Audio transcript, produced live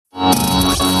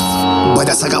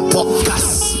banyak sangat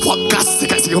podcast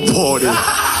dekat Singapura ni.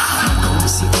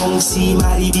 Kongsi,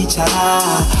 mari bicara.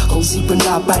 Kongsi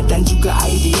pendapat dan juga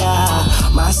idea.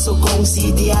 Masuk kongsi,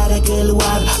 tiada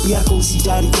keluar. Biar kongsi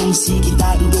dari kongsi,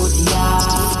 kita duduk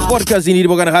diam. Podcast ini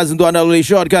dibawakan khas untuk anda oleh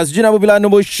Shortcuts, jenama pemilihan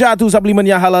nombor 1 suplemen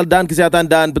yang halal dan kesihatan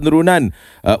dan penurunan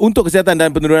untuk kesihatan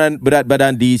dan penurunan berat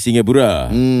badan di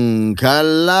Singapura.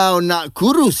 Kalau nak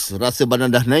kurus, rasa badan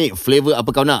dah naik, flavor apa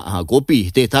kau nak? Kopi,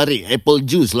 teh tarik, apple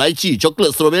juice, lychee,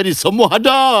 coklat, strawberry, semua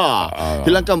ada.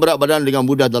 Hilangkan berat badan dengan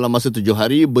mudah dalam masa 7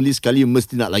 hari. Beli sekali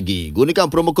mesti nak lagi. Gunakan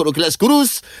promo kod Okilas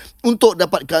Kurus untuk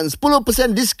dapatkan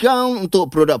 10% diskaun untuk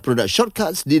produk-produk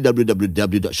Shortcuts di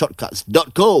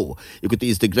www.shortcuts.co. Ikuti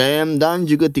Instagram dan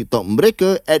juga TikTok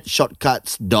mereka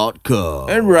 @shortcuts.co.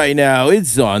 And right now,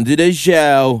 it's on to the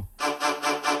show.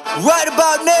 Right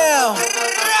about now,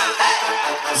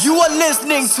 you are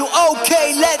listening to OK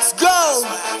Let's Go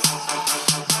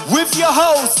with your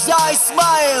host Zai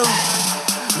Smile,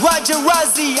 Raja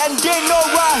Razi and Dino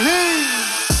Rahim.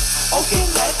 Okay,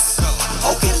 let's go.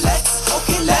 Okay, let's go.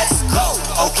 Okay, let's go.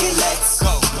 Okay, let's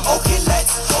go. Okay,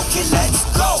 let's go. Okay,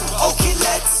 let's go. Okay,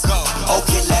 let's go.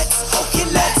 Okay,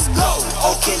 let's go.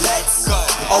 Okay, let's go.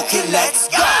 Okay,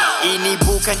 let's go. Ini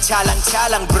bukan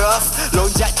calang-calang bruv.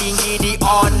 Lonjak tinggi di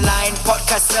online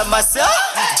podcast semasa.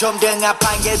 Jom dengar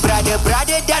panggil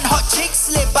brother-brother dan hot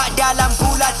chicks lepak dalam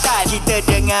bulatan. Kita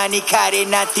dengar ni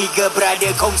Karina 3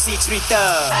 brother kongsi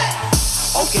cerita.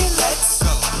 Okay, let's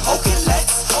go. Okay,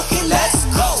 let's go. Okay, let's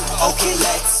go. Okay,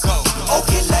 let's go.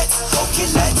 Okay, let's go. Okay,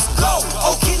 let's go.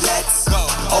 Okay, let's go.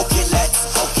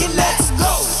 Okay, let's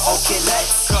go. Okay,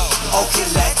 let's go. Okay,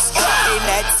 let's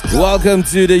go. Welcome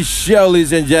to the show,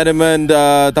 ladies and gentlemen.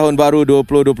 Tahun baru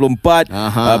 2024.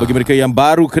 Bagi mereka yang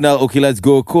baru kenal OK Let's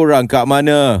Go, korang kat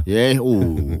mana?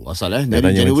 Asal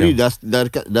dari Januari dah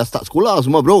start sekolah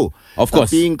semua bro. Of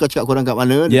course. Tapi kau cakap korang kat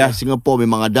mana? Dekat Singapura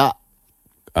memang ada.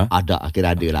 Ada,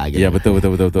 akhirnya ada lah. Ya, betul.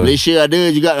 Malaysia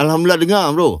ada juga, alhamdulillah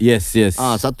dengar bro. Yes.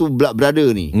 Satu blood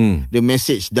brother ni, dia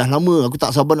message dah lama aku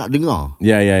tak sabar nak dengar.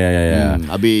 Ya.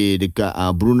 Habis dekat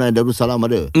Brunei Darussalam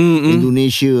ada,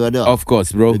 Indonesia ada. Of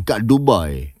course bro. Dekat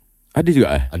Dubai ada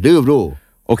juga ada bro.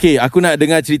 Okay, aku nak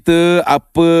dengar cerita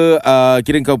apa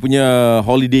kira kau punya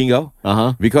holiday kau.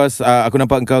 Because aku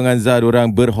nampak kau dengan Zah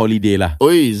diorang berholiday lah.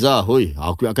 Oi Zah,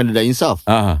 aku akan ada insaf.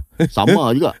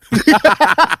 Sama juga.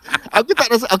 Aku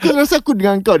rasa aku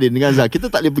dengan kau dengan Zah,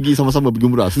 kita tak boleh pergi sama-sama pergi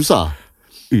umrah. Susah.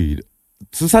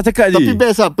 Susah cakap je. Tapi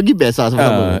best lah, pergi best lah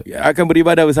sama-sama. Akan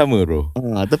beribadah bersama bro.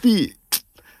 Tapi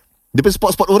daripada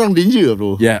spot-spot orang danger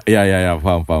bro. Ya,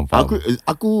 faham.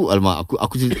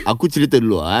 Aku cerita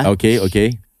dulu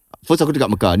Okay. First aku dekat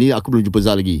Mecca. Ni aku belum jumpa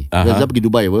Zah lagi. Zah pergi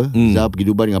Dubai apa? Zah pergi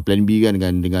Dubai dengan Plan B kan,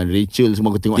 dengan Rachel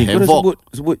semua. Aku tengok Havoc.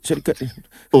 Sebut syarikat.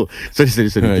 Sorry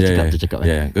Tercakap.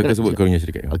 Kau sebut kau punya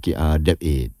syarikat. Okay, Deb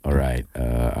 8. Alright.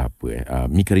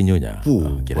 Mi Carino-nya.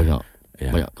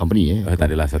 Banyak company tak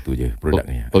adalah satu je produk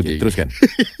ni. Okay. Teruskan.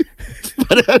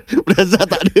 Padahal Zah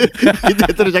tak ada. Kita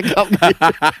terus cakap.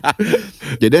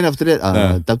 Then after that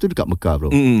time tu dekat Mecca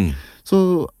bro.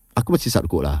 So aku masih sat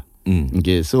rokok lah.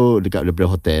 Okay, so dekat daripada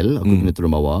hotel aku kena turun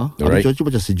bawah. Cuaca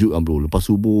macam sejuk bro. Lepas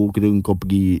subuh kira kau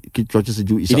pergi, cuaca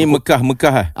sejuk. Ini Mecca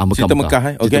cerita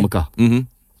Mecca okay. Mecca.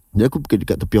 Jadi aku pergi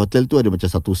dekat tepi hotel tu, ada macam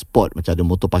satu spot, macam ada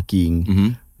motor parking.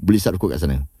 Boleh isap rokok kat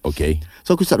sana. Okay.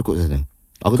 So aku isap rokok kat sana.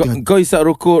 Kau isap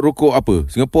rokok apa?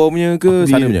 Singapura punya ke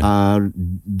sana punya?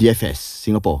 DFS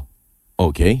Singapura.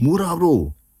 Okay. Murah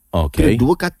bro. Okay. Kira 2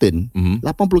 karton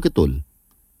 80 ketul.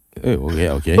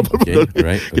 Okay.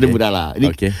 Right. Kena murah lah. Ini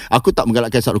aku tak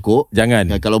menggalakkan isap rokok. Jangan.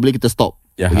 Kalau boleh kita stop.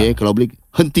 Okay. Kalau boleh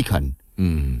hentikan.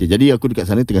 Jadi aku dekat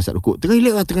sana tengah isap rokok, tengah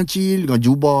relax lah, tengah chill dengan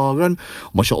jubah kan.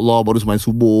 Masya Allah, baru semain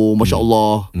subuh. Masya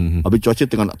Allah. Habis cuaca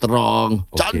tengah nak terang.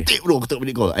 Cantik bro, aku tengok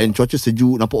balik kau. And cuaca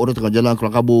sejuk, nampak orang tengah jalan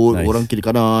kelang kabut. Orang kiri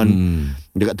kanan.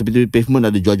 Dekat tepi-tepi pavement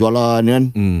ada jual-jualan kan.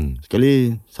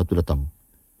 Sekali satu datang,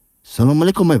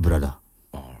 Assalamualaikum my brother.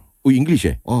 English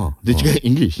dia cakap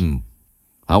English.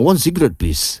 I want cigarette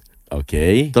please.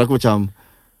 Okay. Terus aku macam,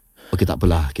 okay, tak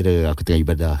apalah, kira aku tengah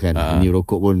ibadah kan. Ini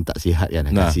rokok pun tak sihat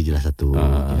kan. Kasih je lah satu.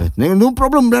 No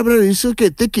problem brother, it's okay,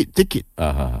 take it.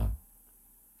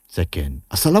 Second,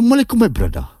 Assalamualaikum my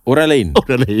brother. Orang lain.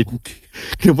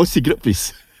 Can I want cigarette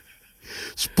please?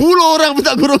 10 orang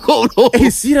minta aku rokok bro.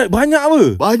 Sirat banyak apa?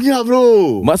 Banyak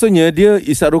bro. Maksudnya dia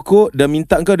isap rokok dan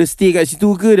minta kau dia stay kat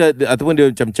situ ke ataupun dia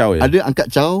macam caw je? Ada angkat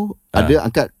caw, ada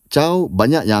angkat caw,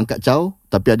 banyak yang angkat caw,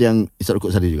 tapi ada yang isap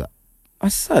rokok sana juga.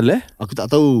 Asal aku tak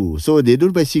tahu. So they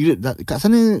don't buy cigarette. Kat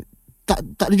sana tak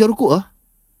ada jual rokok lah.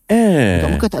 Kat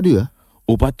Mecca tak ada lah.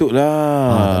 Oh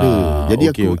patutlah. Tak ada. Jadi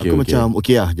aku macam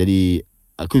okay lah. Jadi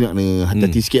aku nak kena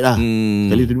hati-hati sikit lah.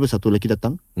 Kali tu satu lelaki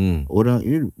datang.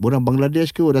 Orang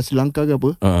Bangladesh ke, orang Sri Lanka ke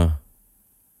apa.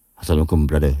 Assalamualaikum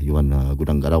brother, you want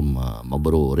gudang garam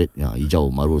Marlboro red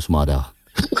hijau maru semua ada.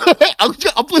 Aku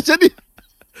cakap apa macam ni?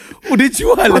 Oh, dia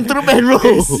jual Contraband bro.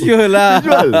 Sialah. Dia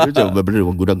jual. Dia cakap brother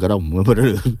gudang garam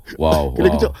brother. Wow. Kira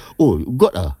kita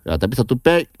got lah. Tapi satu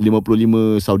pack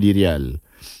 55 Saudi Rial.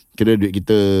 Kira duit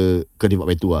kita ke 4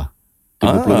 itu lah.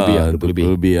 20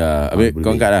 lebih lah. Habis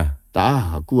kau angkat lah?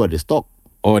 Tak, aku ada stok.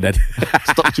 Oh, dah ada.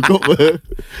 Stok cukup.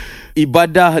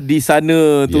 Ibadah di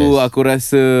sana tu aku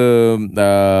rasa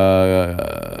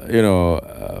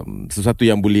sesuatu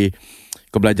yang boleh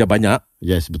kau belajar banyak.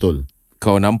 Yes, betul.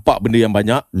 Kau nampak benda yang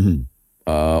banyak.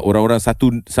 Orang-orang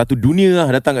satu dunia lah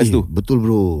datang kat situ. Betul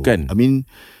bro. Kan? I mean,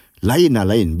 lain.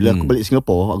 Bila aku balik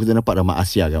Singapura, aku dah nampak ramai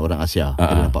Asia kan, orang Asia.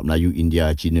 Aku nampak Melayu, India,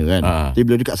 Cina kan. Tapi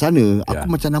bila dekat sana, aku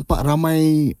macam nampak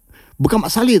ramai, bukan Mak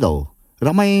Saleh tau.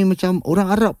 Ramai macam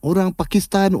orang Arab, orang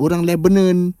Pakistan, orang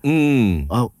Lebanon.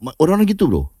 Orang-orang gitu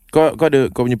bro.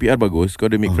 Kau punya PR bagus. Kau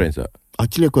ada make friends tak?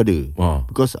 Actually aku ada.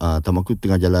 Because time aku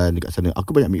tengah jalan dekat sana,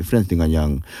 aku banyak make friends dengan yang,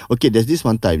 okay, there's this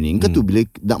one time ni, kau tu bila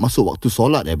nak masuk waktu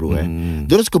solat bro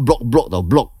dia suka block tau,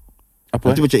 block. Apa?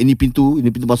 Nanti macam ini pintu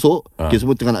masuk. Okay,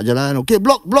 semua tengah nak jalan. Okay,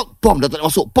 block. Pom, dah tak boleh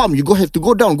masuk. Pom, you have to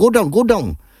go down.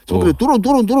 Semua kena turun.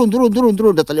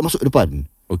 Dah tak boleh masuk ke depan.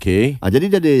 Okay.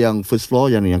 Jadi dia ada yang first floor,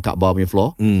 yang Kaabah punya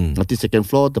floor. Nanti second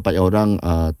floor tempat yang orang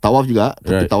tawaf juga,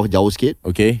 tapi tawaf jauh sikit.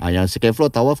 Okay. Yang second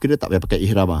floor tawaf kena tak payah pakai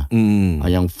ihram lah.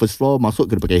 Yang first floor masuk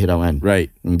kena pakai ihram kan.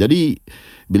 Right. Jadi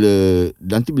bila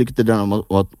kita dah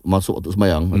masuk waktu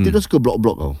sembahyang, nanti dia suka block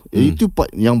tau. Itu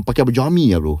part yang pakai baju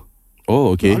army lah bro.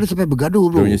 Oh, okay. Ada sampai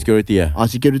bergaduh bro. Dia punya security lah.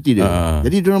 Security dia.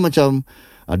 Jadi dia orang macam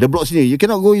ada blok sini, you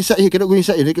cannot go inside here.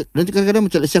 Nanti kadang-kadang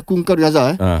macam let's say aku kau dengan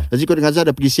Azhar Nanti kau dengan Azhar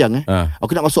dah pergi siang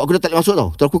aku nak masuk, aku dah tak boleh masuk tau.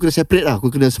 Terus aku kena separate lah. Aku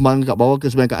kena sembahyang kat bawah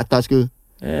ke sembahyang kat atas ke.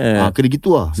 Kena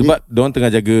gitu lah. Sebab diorang tengah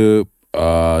jaga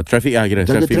traffic lah, kira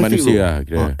traffic manusia lah,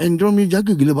 kira. And diorang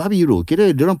jaga gila babi bro.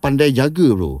 Kira diorang pandai jaga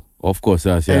bro. Of course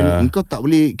lah, and kau tak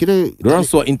boleh kira diorang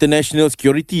suat international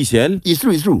security sial. It's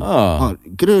true.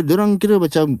 Kira diorang kira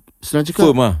macam senang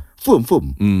cakap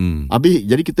firm. Habis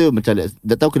jadi kita macam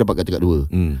dah tahu kita dapat kat tingkat 2.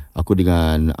 Aku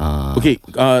dengan okay,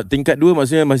 tingkat 2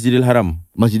 maksudnya Masjidil Haram.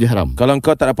 Kalau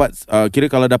kau tak dapat kira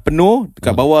kalau dah penuh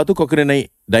kat bawah tu, kau kena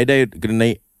naik dai kena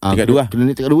naik tingkat 2 lah. Kena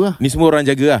naik tingkat 2 lah. Ni semua orang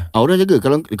jaga lah. Orang jaga.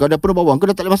 Kalau kau dah penuh bawah, kau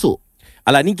dah tak boleh masuk.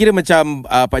 Alah, ni kira macam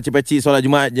pakcik-pakcik solat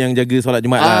Jumaat yang jaga solat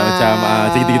Jumaat lah. Macam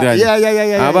macam gitu kan.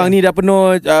 Ya. Abang ni dah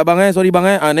penuh, abang sorry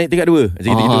bang naik tingkat 2.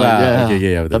 Macam gitu lah.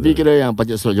 Okay, betul. Tapi kira yang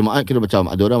pakcik solat Jumaat, kira macam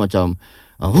ada orang macam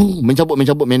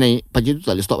mencabut main naik. Pakcik tu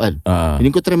tak boleh stop kan. Ini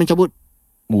kau try mencabut,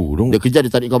 dia kejar,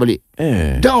 dia tarik kau balik.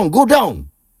 Go down.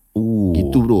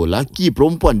 Itu bro, laki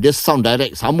perempuan dia sound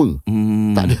direct sama.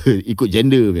 Tak ada ikut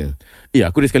gender punya.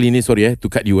 Aku ada sekali ni, sorry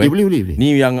to cut you boleh.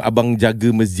 Ni yang abang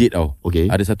jaga masjid tau. Okay.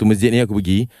 Ada satu masjid ni aku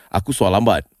pergi, aku solat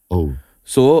lambat.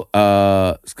 So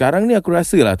sekarang ni aku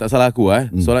rasa lah, tak salah aku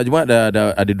solat Jumaat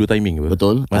dah ada 2 timing.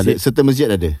 Betul. Ada certain masjid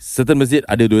ada. Certain masjid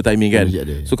ada 2 timing kan.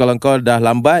 So kalau kau dah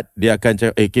lambat, dia akan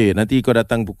cakap okay, nanti kau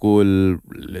datang pukul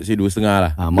let's say 2.30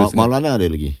 lah. Maulana ada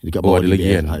lagi dekat bawah. Ada lagi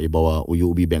kan. Bawah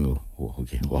UUB Bank tu.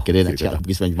 Okay. Kira nak cakap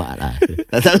pergi sembahyang Jumaat lah.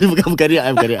 Tapi bukan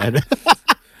riak.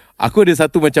 Aku ada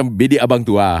satu macam bedek abang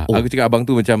tu Aku cakap abang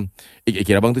tu macam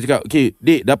kira abang tu cakap, okay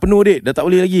dek, dah penuh dek, dah tak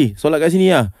boleh lagi solat kat sini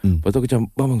lah. Lepas tu aku macam,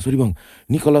 bang sorry bang,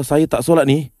 ni kalau saya tak solat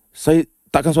ni, saya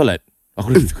takkan solat.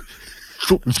 Aku dah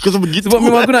sebab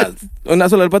memang aku nak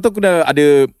solat. Lepas tu aku dah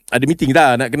ada meeting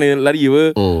dah, nak kena lari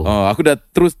apa. Aku dah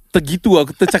terus tergitu,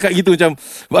 aku tercakap gitu macam,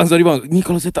 bang sorry bang, ni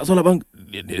kalau saya tak solat bang.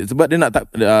 Sebab dia nak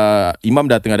imam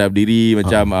dah tengah dah berdiri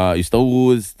macam Ustaz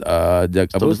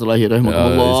Ustaz solat,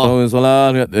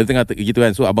 dia tengah gitu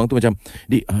kan. So abang tu macam,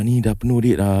 dik ni dah penuh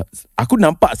dik dah. Aku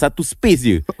nampak satu space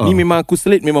je. Ni memang aku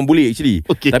slate memang boleh actually.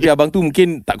 Tapi abang tu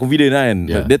mungkin tak confident kan.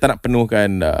 Dia tak nak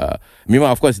penuhkan.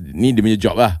 Memang of course ni dia punya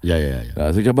job lah.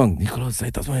 So cakap, bang ni kalau saya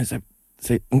tak semayang,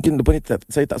 saya mungkin depan ni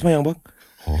saya tak semayang bang.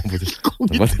 Betul.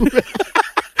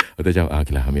 Betul macam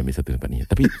okay lah, ambil satu tempat ni.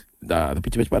 Tapi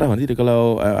cepat-cepat lah. Nanti dia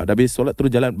kalau dah habis solat terus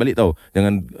jalan balik tau.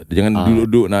 Jangan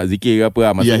duduk-duduk nak zikir ke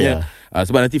apa maksudnya.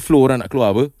 Sebab nanti flow orang nak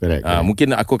keluar apa. Correct.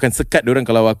 Mungkin aku akan sekat diorang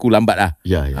kalau aku lambat lah.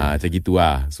 Macam gitu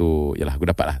lah. So yalah, aku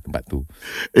dapat lah tempat tu.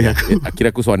 Akhirnya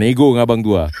aku suara nego dengan abang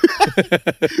tu lah.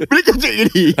 Boleh kau cakap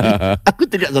gini. Aku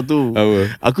teringat satu.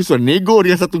 Aku suara nego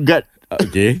dengan satu guard.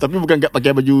 Okay. Tapi bukan guard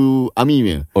pakai baju army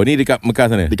punya. Oh ni dekat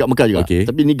Mecca sana? Dekat Mecca juga.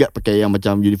 Tapi ni guard pakai yang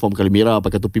macam uniform kali merah,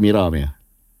 pakai topi merah punya.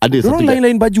 Ada satu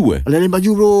lain-lain baju Lain-lain baju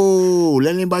bro.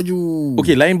 Lain-lain baju.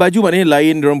 Okay, lain baju maknanya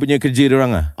lain diorang punya kerja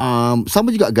diorang lah.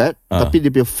 Sama juga guard, tapi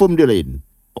dia punya firm dia lain.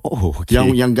 Okay.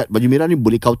 Yang guard baju merah ni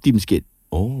boleh kau team sikit.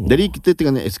 Jadi kita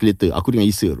tengah naik eskalator. Aku dengan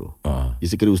Isa tu.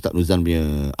 Isa kira Ustaz Nuzan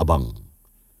punya abang.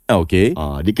 Okay.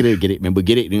 Dia kira gerek, member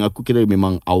gerek dengan aku kira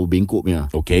memang au bengkok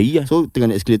punya. Okay. So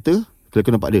tengah naik eskalator, kalau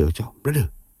aku nampak dia macam, brother,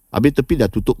 habis tepi dah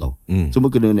tutup tau. Semua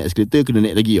kena naik eskalator, kena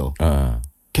naik lagi tau.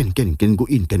 Can go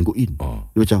in.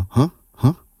 Dia macam,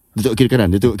 Dia tengok kiri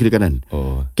kanan.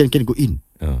 Can go in.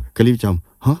 Kali macam,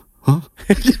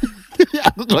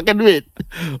 aku keluarkan duit.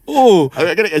 Aku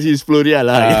kena kasih 10 rial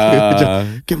lah. Macam,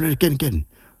 can.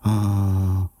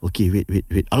 Okay, wait.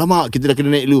 Alamak, kita dah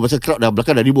kena naik dulu pasal crowd dah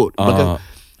belakang dah ribut.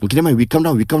 Okay, nevermind, we come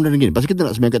down again. Pasal kita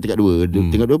nak sembahyang kat tingkat 2.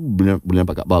 Tingkat 2 boleh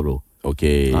nampak Kaabah bro.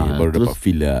 Okay, baru dapat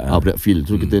feel lah. Dapat feel.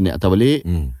 So kita naik atas balik.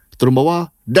 Turun bawah,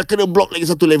 dah kena block lagi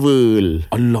satu level.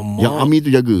 Alamak. Yang army tu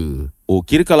jaga.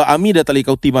 Kira kalau army dah tak boleh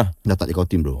kau team lah. Dah tak boleh kau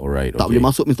team bro. Alright, tak boleh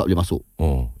masuk, tak boleh masuk.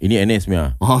 Ini NS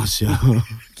punya. Siap.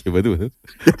 Okay, betul.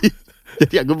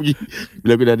 Jadi aku pergi,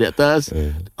 bila aku dah di atas,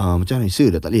 macam mana Isa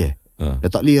dah tak boleh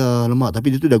dah tak boleh lah, lemak. Tapi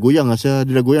dia tu dah goyang Asya.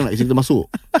 Dia dah goyang nak kasi kita masuk.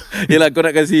 Yelah, kau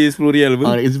nak kasi 10 rial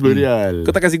apa? Nak kasi 10 rial.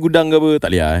 Kau tak kasi gudang ke apa? Tak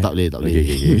boleh lah Tak boleh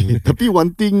Okay. Tapi one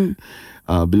thing,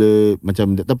 bila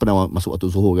macam dia pernah masuk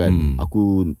waktu Zuhur kan,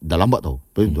 aku dah lambat tau.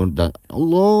 Dah,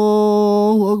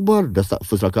 Allahu Akbar, dah start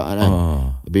first rakaat kan.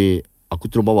 Habis aku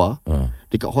turun bawah,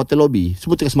 dekat hotel lobby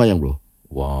semua tengah semayang bro.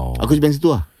 Wow. Aku semayang situ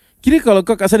lah. Kira kalau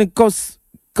kau kat sana, kau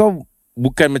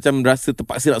bukan macam rasa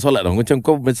terpaksa nak solat tau. Macam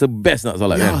kau rasa best nak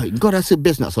solat kan? Kau rasa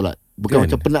best nak solat. Bukan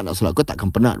macam penat nak solat. Kau takkan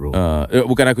penat bro.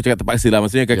 Bukan aku cakap terpaksa lah.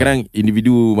 Maksudnya kadang-kadang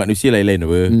individu manusia lain-lain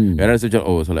apa. Kadang rasa macam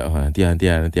solat nanti.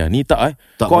 Ni tak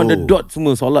kau on the dot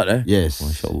semua solat Yes.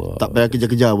 Masya Allah. Tak payah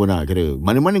kejar-kejar pun nak kira.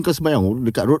 Mana-mana kau sembahyang,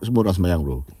 dekat road semua orang sembahyang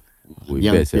bro.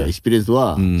 Yang best, experience tu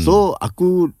lah. So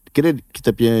aku kira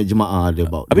kita punya jemaah ada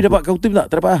about. Habis dapat kau tim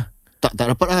tak? Tak dapat lah? Tak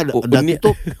dapat lah. Dah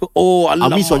tutup.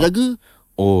 Alamak. Habis suruh jaga.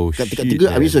 Kat tingkat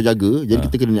 3 habis suruh jaga. Jadi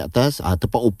kita kena naik atas.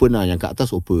 Tempat open lah. Yang kat atas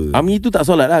open. Ami tu tak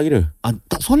solat lah kira?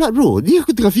 Tak solat bro. Ni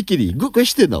aku tengah fikir ni. Good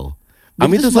question tau.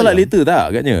 Ami tu solat later tak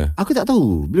agaknya? Aku tak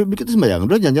tahu. Bila kita sembahyang,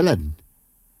 dia jalan-jalan.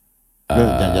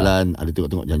 Jalan-jalan. Ada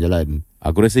tengok-tengok jalan-jalan.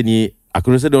 Aku rasa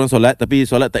dia orang solat, tapi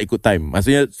solat tak ikut time.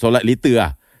 Maksudnya solat later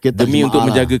lah. Demi untuk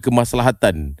menjaga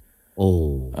kemaslahatan.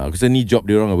 Aku rasa ni job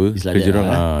dia orang apa? Kerja dia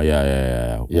orang. Ya.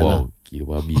 Wow.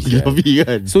 Gila babi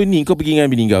kan. So ni kau pergi dengan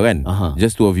bini kau kan?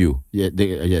 Just two of you?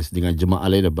 Yes, dengan jemaah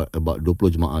lain about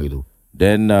 20 jemaah gitu.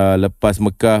 Then lepas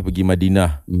Mekah pergi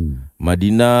Madinah.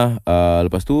 Madinah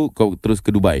lepas tu kau terus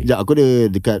ke Dubai. Aku ada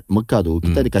dekat Mekah tu,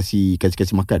 kita ada kasih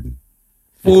makan.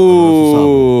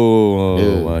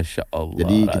 Masya Allah.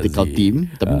 Jadi kita kau team,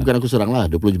 tapi bukan aku seorang lah,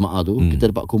 20 jemaah tu.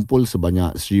 Kita dapat kumpul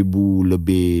sebanyak 1,000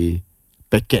 lebih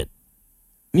paket.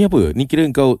 Ni apa? Ni kira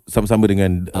kau sama-sama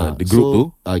dengan the group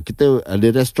tu? Kita ada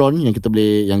restoran yang kita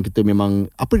boleh, yang kita memang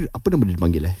apa nama dia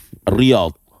dipanggil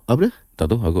Riyadh. Apa dia?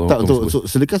 Tak tahu aku. Tak tahu. So,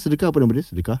 sedekah apa nama dia?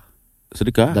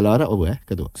 Sedekah? Dalam Arab apa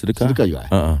kata? Sedekah juga.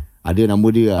 Ada nama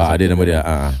dia. Ada nama dia.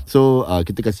 So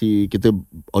kita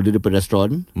order daripada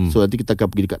restoran. So nanti kita akan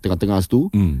pergi dekat tengah-tengah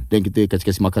situ. Dan kita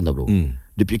kasih makan tau bro.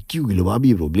 Dia punya queue gila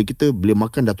babi bro. Bila kita boleh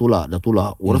makan dah tolak.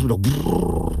 Orang sudah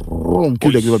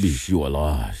queue dah gila babi.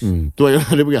 Tu yang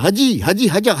ada pergi Haji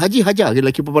Hajar.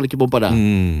 Lelaki perempuan dah.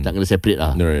 Tak kena separate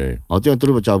lah. Tu yang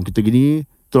terus macam kita gini.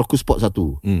 Terus aku spot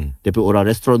satu. Daripada orang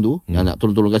restoran tu yang nak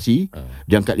tolong kasih.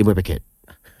 Dia angkat 5 paket.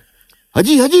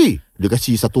 Haji dia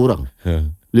kasih satu orang.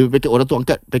 5 paket. Orang tu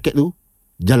angkat paket tu,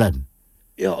 jalan.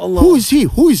 Ya Allah. Who is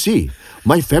he?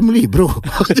 My family bro.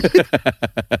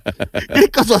 Dia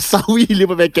kau sawi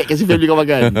 5 paket kasih family kau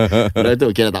makan. Orang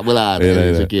tu okay lah, tak apalah.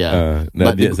 It's okay lah.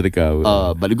 Nak dia sedekah.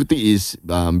 But the good thing is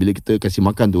bila kita kasih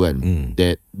makan tu kan,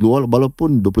 that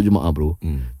walaupun 20 jemaah bro,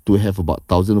 to have about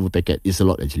 1,000 of a packet is a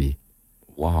lot actually.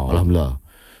 Wow. Alhamdulillah.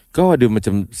 Kau ada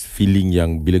macam feeling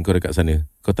yang bila kau dekat sana,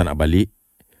 kau tak nak balik.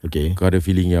 Okay. Kau ada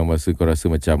feeling yang masa kau rasa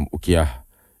macam okay lah,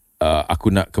 aku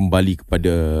nak kembali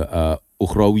kepada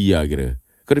ukhrawiyah kira.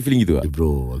 Kau ada feeling gitu tak?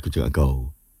 Bro, aku cakap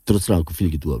kau, terus terang aku feel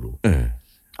gitu lah bro.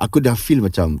 Aku dah feel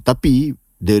macam, tapi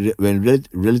when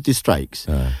reality strikes,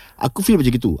 aku feel macam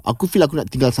gitu. Aku feel aku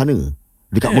nak tinggal sana.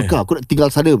 Dekat Mekah, aku nak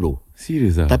tinggal sana bro.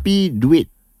 Serius lah? Tapi duit.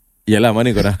 Yalah, mana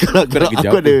kau dah? Kalau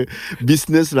aku ada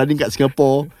business running kat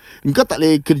Singapore, engkau tak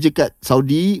boleh kerja kat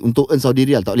Saudi untuk earn Saudi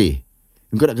Riyal, tak boleh.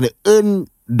 Engkau nak kena earn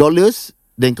dollars,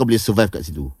 then kau boleh survive kat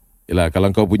situ. Yalah,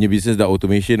 kalau kau punya business dah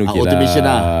automation, okay automation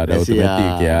lah. Dah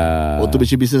automatic lah.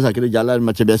 Automation business lah, kena jalan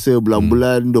macam biasa.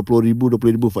 Bulan-bulan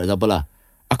 20,000 for example lah.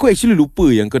 Aku actually lupa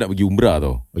yang kau nak pergi umrah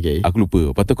tau. Okay. Aku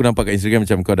lupa. Lepas tu aku nampak kat Instagram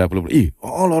macam kau dah upload.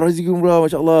 Allah rezeki umrah,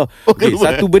 Masya Allah.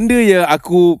 Satu benda yang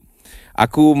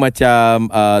aku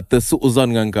macam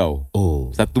tersuuzon dengan kau.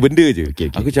 Satu benda je.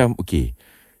 Okay. Aku macam okay,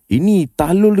 ini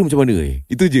tahlul dia macam mana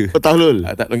Itu je. Tahlul.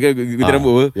 Tak gunting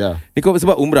rambut apa. Ya. Ni kau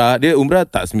sebab umrah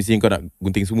tak semestinya kau nak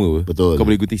gunting semua apa. Betul. Kau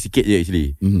boleh gunting sikit je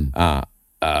actually.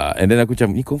 And then aku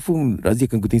macam ni confirm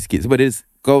Razi akan gunting sikit sebab dia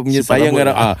kau punya sayang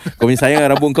kau punya sayang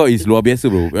rambut kau is luar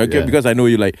biasa bro. Okay, because I know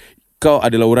you like kau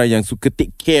adalah orang yang suka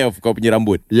take care of kau punya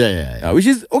rambut. Which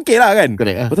is okay lah kan.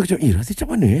 Correct. Lepas tu aku macam Razi macam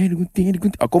mana dia gunting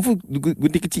confirm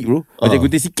gunting kecil bro. Macam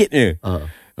gunting sikit je.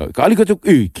 Kali kau cakap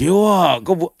kewak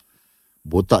kau buat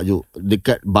botak je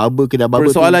dekat barber, kedai barber.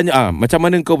 Persoalannya macam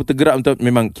mana kau tergerak untuk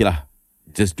memang lah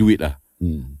just do it lah.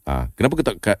 Kenapa kau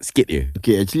tak cut sikit je?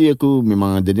 Okay, actually aku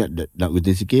memang ada niat nak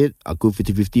gunting sikit. Aku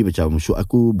 50-50 macam shoot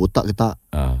aku botak ke tak.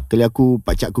 Kali aku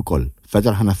pakcik aku call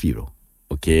Fajar Hanafi bro.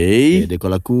 Okay. Dia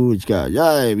call aku cakap,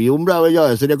 "Jai, pergi umrah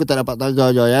Jai. So aku tak dapat tangga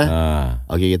Jai ya."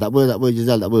 Okay, tak apa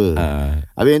Jizal, tak apa.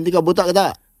 Habis nanti kau botak ke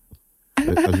tak?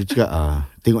 Aku cakap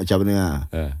tengok macam mana lah.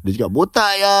 Dia cakap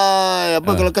botak Joy. Apa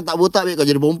kalau kau tak botak kau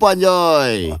jadi perempuan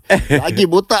Joy. Lagi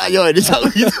botak Joy. Dia cakap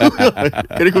begitu.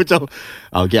 Kali aku macam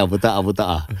okay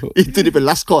botak. Itu dia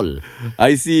last call.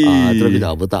 I see. Terus dia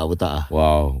cakap botak.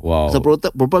 Wow. So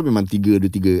perempuan memang 3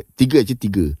 actually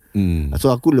 3.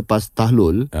 So aku lepas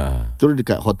tahlul terus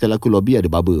dekat hotel aku lobby ada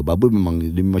barber memang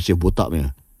dia memang chef botak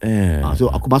punya.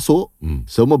 So aku masuk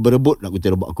semua berebut nak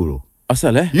gunting rambut aku tu.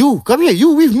 Asal You come here.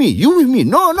 You with me.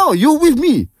 No you with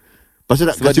me. Pasal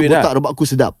nak kasi botak rambut aku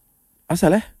sedap.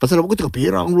 Asal Pasal rambut aku tengah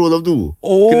perang bro dalam tu.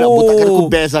 Kena botakkan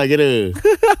aku best lah kira.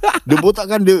 Dia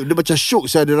botakkan dia macam syok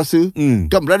saya ada rasa.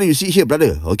 Come brother, you sit here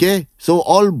brother. Okay, so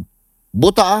all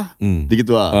botak dia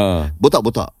gitu lah.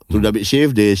 Botak tu dah ambil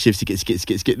shave. Dia shave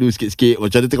sikit dulu.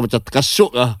 Macam dia tengah macam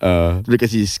syok lah. Dia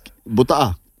kasi botak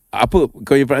lah. Apa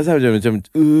kau yang perasan macam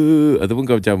ataupun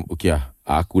kau macam okay lah,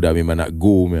 aku dah memang nak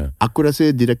go punya. Aku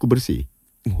rasa diri aku bersih.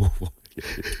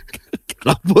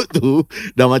 Rambut tu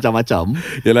dah macam-macam.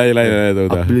 Yalah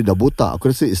tahu. Bila dah botak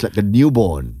aku rasa it's like a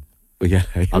newborn. Yalah.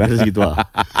 Aku rasa gitu lah.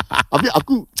 Tapi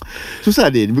aku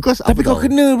susah Din because tapi kau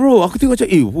kena bro. Aku tengok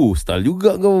macam style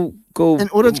juga kau.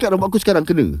 And orang cakap rambut aku sekarang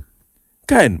kena.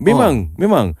 Kan memang.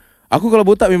 Aku kalau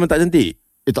botak memang tak cantik.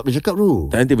 Tak boleh cakap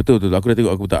bro. Tak cantik betul. Aku dah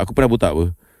tengok aku botak. Aku pernah botak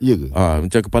apa. Ya ke?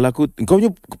 Macam kepala aku. Kau punya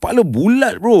kepala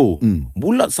bulat bro.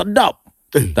 Bulat sedap.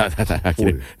 Tak.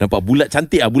 Nampak bulat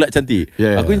cantik.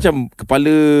 Aku macam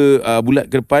kepala bulat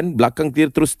ke depan, belakang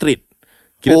kira terus straight.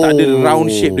 Kira tak ada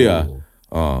round shape dia.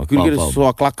 Kira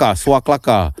suar kelakar.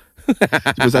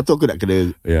 Cuma satu aku nak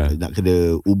kena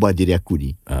ubah diri aku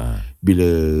ni. Bila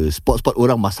spot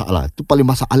orang masalah, tu paling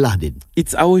masalah Din.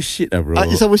 It's our shit lah bro.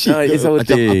 It's our shit. It's our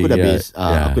macam thing.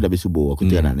 Aku dah habis subuh. Aku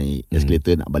tengah nak naik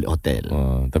escalator nak balik hotel.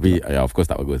 Tapi of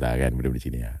course tak bagus lah kan benda-benda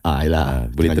sini lah. Yelah,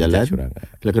 boleh jalan orang.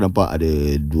 Kalau aku nampak ada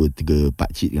 2-3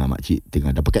 pakcik dengan makcik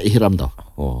tengah dah pakai ihram tau.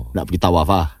 Nak pergi tawaf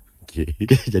lah.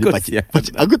 Jadi pakcik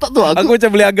aku tak tahu aku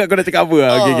macam boleh agak kau nak cakap apa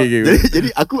lah.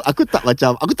 Jadi aku tak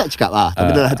macam aku tak cakap lah.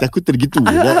 Tapi dalam hati aku tergitu.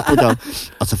 Aku macam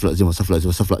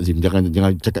Astaghfirullahalazim. Jangan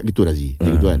cakap gitu Razi.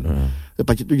 Gitu kan.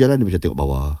 Pakcik tu jalan dia macam tengok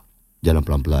bawah, jalan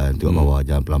pelan-pelan. Tengok bawah,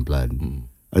 jalan pelan-pelan.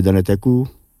 Dalam hati aku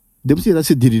dia mesti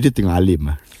rasa diri dia tengah alim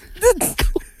lah.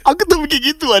 Aku tak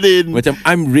fikir gitu Adin. Macam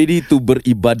I'm ready to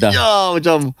beribadah. Ya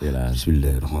macam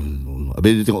Bismillahirrahmanirrahim.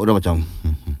 Habis dia tengok orang macam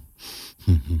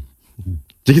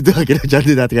macam gitu lah. Kira macam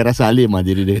dia dah tengah rasa alim lah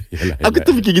diri dia. Aku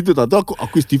tu fikir gitu tau. Tu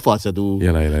aku istighfar satu.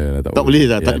 Yalah. Tak boleh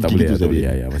lah. Tak fikir gitu tadi.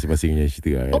 Ya, masing-masing punya cerita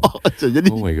lah kan. Jadi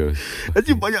oh my god.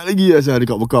 Nanti banyak lagi lah saya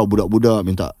dekat Mekah. Budak-budak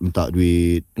minta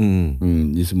duit.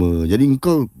 Ni semua. Jadi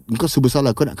engkau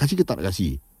sebersalah. Kau nak kasih ke tak nak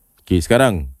kasih? Okay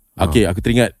sekarang okay aku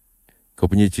teringat kau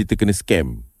punya cerita kena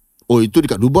scam. Oh itu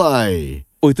dekat Dubai.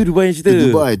 Oh itu Dubai yang cerita.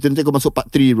 Dubai. Tu nanti kau masuk part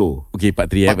 3 bro. Okay part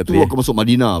 3 Part 2 aku masuk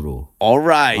Madinah bro.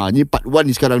 Alright. Ni part 1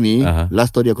 ni sekarang ni.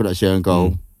 Last story aku nak share dengan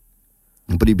kau.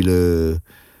 Apa ni bila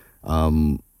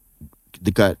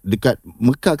dekat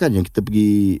Mekah kan yang kita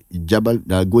pergi Jabal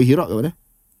Gua Hira ke mana?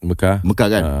 Mekah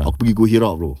kan. Aku pergi Gua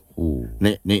Hira bro.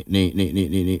 Naik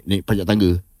panjat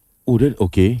tangga. Oh dan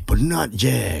okay. Penat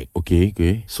Jack.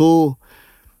 Okay. So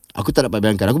aku tak dapat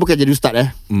bayangkan. Aku bukan jadi ustaz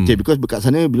okay, because dekat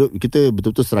sana bila kita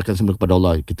betul-betul serahkan semua kepada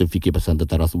Allah. Kita fikir pasal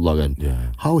tentang Rasulullah kan.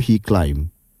 How he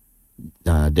climb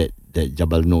that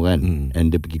Jabal Nur kan. And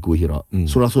dia pergi Gua Hira.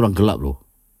 Sorang-sorang gelap bro.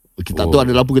 Kita tak tahu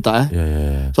ada lampu ke tak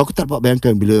So aku tak dapat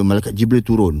bayangkan bila malaikat Jibril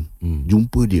turun,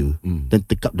 jumpa dia dan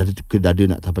tekap ke dada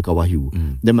nak sampaikan wahyu.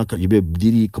 Dan malaikat Jibril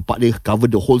berdiri, kepala dia cover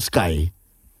the whole sky.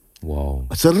 Wow.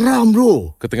 Seram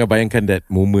bro. Kau tengah bayangkan that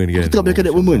moment kan. Aku tengah bayangkan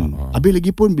that moment. Habis lagi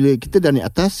pun bila kita dah naik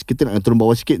atas, kita nak turun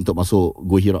bawah sikit untuk masuk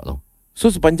Gua Hira tau. So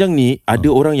sepanjang ni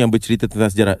ada orang yang bercerita tentang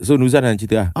sejarah. So Nuzan yang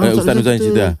cerita lah. Ustaz Nuzan yang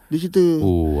cerita. Dia cerita.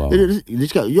 Oh, wow. Dia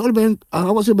cakap, you all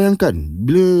awak saya bayangkan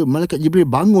bila malaikat Jibril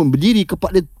bangun berdiri,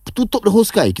 kepak dia tutup the whole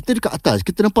sky. Kita dekat atas,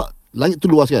 kita nampak langit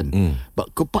tu luas kan.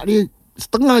 Kepak dia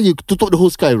setengah je tutup the whole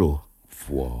sky bro.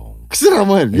 Wow. Keseram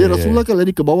kan. Rasulullah kan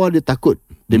lari ke bawah, dia takut.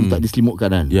 Dia minta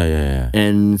diselimutkan kan. Ya.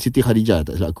 And Siti Khadijah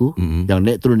tak silap aku, yang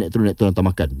naik turun hantar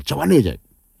makan. Macam mana je?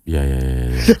 Ya.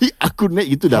 Jadi aku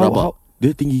naik gitu dah rabak.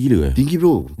 Dia tinggi gila Tinggi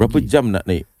bro. Berapa jam nak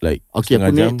naik? Like okay,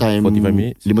 aku naik time 45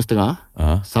 minutes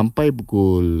 5.30 sampai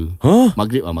pukul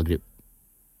Maghrib.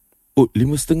 Oh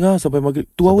 5.30 sampai Maghrib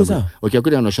 2 hours lah. Okay,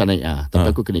 aku dengan Nosha naik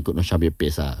tapi aku kena ikut Nosha punya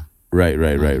pace lah. Right.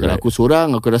 Kalau aku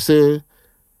seorang, aku rasa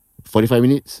 45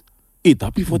 minutes.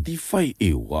 Tapi 45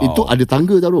 wow. Itu ada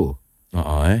tangga tau bro.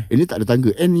 Ini tak ada tangga.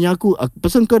 And yang aku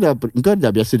pasal kau dah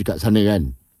biasa dekat sana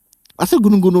kan. Asal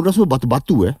gunung-gunung semua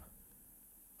batu-batu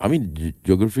I mean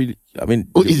geography, I mean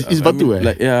is batu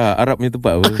like Arab punya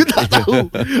tempat apa. Aku tak tahu.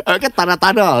 Kan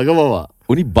tanah-tanah kau bawa.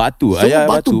 Oh ni batu.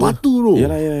 Batu bro.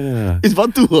 Yalah. It's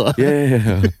batu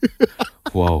Yeah.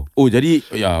 Wow. Oh jadi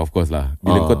of course lah.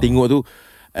 Bila kau tengok tu.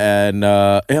 And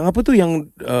yang apa tu yang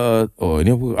ini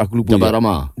apa aku lupa.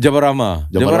 Jabal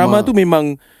Rahmah tu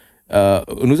memang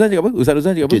Ustaz cakap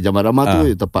apa? Jabal Rahmah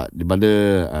tu tempat di mana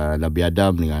Nabi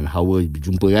Adam dengan Hawa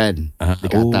berjumpa kan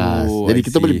dekat atas. Jadi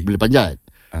kita boleh panjat.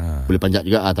 Boleh panjat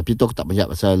juga tapi tu aku tak panjat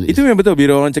pasal itu memang betul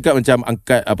bila orang cakap macam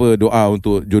angkat apa doa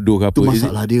untuk jodoh ke apa. Tu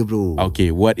masalah dia bro.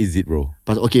 Okay, what is it bro?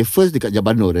 Okay, first dekat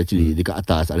Jabal Nur actually, dekat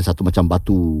atas ada satu macam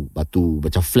batu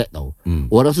macam flat tau.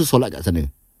 Orang tu solat kat sana.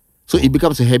 So it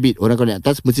becomes a habit. Orang kalau naik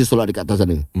atas mesti solat dekat atas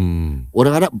sana.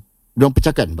 Orang Arab diorang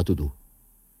pecahkan batu tu.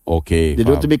 Okay, dia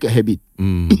to make a habit.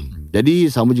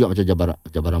 Jadi sama juga macam Jabal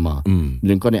Rahmah.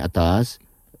 Bila kau naik atas,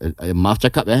 maaf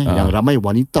cakap yang ramai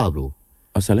wanita bro.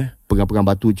 Asal pegang-pegang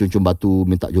batu, cium-cium batu,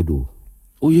 minta jodoh.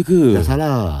 Oh ya ke? Dah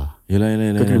salah. Yalah.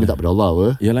 Kau kena minta pada Allah apa?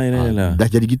 Yalah. Dah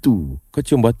jadi gitu. Kau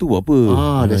cium batu apa?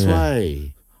 That's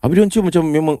why. Habis dia cium macam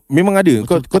memang ada.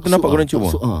 Kau ternampak kau cium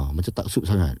macam tak sup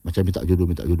sangat. Macam minta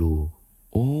jodoh.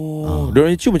 Oh, dia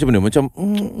orang cium macam mana? Macam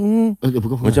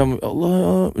bukan. Macam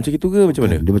Allah macam gitu ke macam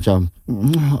mana? Dia macam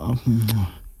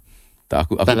tak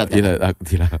aku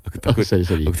takut.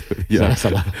 Sorry.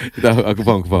 Salah. Aku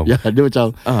faham. Ya, dia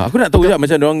macam aku nak tahu je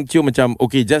macam dia orang cium macam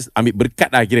okay, just ambil berkat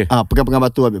lah kira. Pegang-pegang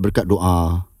batu ambil berkat,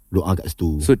 doa kat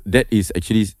situ. So that is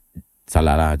actually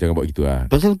salah lah, jangan buat gitu lah.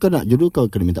 Pasal kau nak jodoh,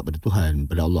 kau kena minta pada Tuhan,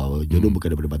 pada Allah. Jodoh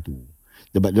bukan daripada batu.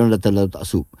 Sebab dia orang datang dalam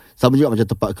taksub. Sama juga macam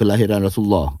tempat kelahiran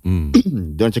Rasulullah.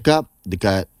 Dia orang cakap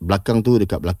dekat belakang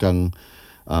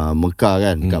Mecca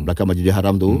kan, dekat belakang Masjidil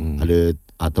Haram tu ada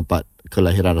tempat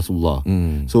kelahiran Rasulullah.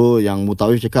 So yang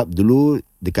mutawif cakap dulu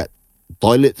dekat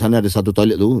toilet sana ada satu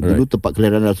toilet tu, dulu tempat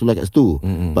kelahiran Rasulullah kat situ.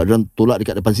 Sebab dia orang tolak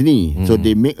dekat depan sini. So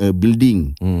they make a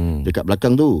building dekat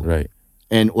belakang tu.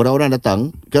 And orang-orang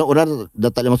datang, kan orang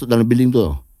dah tak boleh masuk dalam building tu.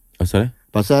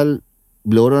 Pasal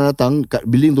bila orang datang kat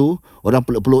building tu, orang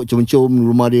peluk-peluk, cium-cium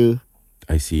rumah dia.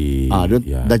 I see.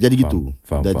 Dah jadi gitu.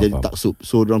 Dah jadi taksub.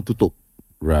 So orang tutup.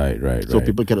 Right. So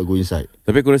people cannot go inside.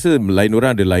 Tapi aku rasa lain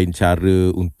orang ada lain cara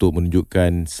untuk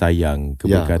menunjukkan sayang,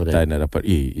 keberkatan nak dapat.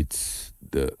 It's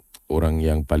the orang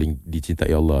yang paling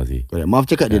dicintai Allah sih.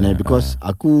 Maaf cakap dia naik because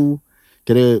aku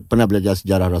kira pernah belajar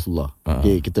sejarah Rasulullah.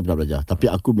 Okay, kita pernah belajar. Tapi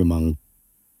aku memang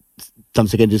time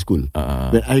secondary school.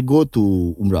 When I go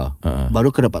to Umrah, baru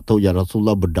aku dapat tahu yang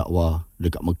Rasulullah berdakwah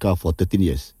dekat Mecca for 13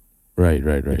 years. Right.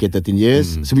 Okay, 13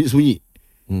 years, sembunyi-sembunyi.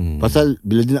 Pasal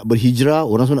bila dia nak berhijrah,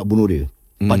 orang semua nak bunuh dia.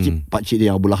 Pakcik dia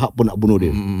yang Abu Lahab pun nak bunuh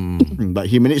dia. But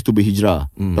he managed to berhijrah.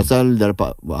 Pasal dia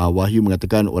dapat wahyu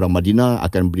mengatakan orang Madinah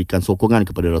akan berikan sokongan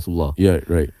kepada Rasulullah.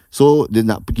 So dia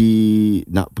nak pergi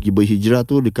berhijrah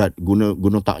tu dekat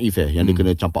gunung Taif yang dia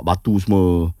kena campak batu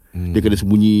semua. Dia kena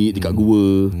sembunyi dekat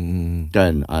gua.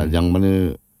 Kan yang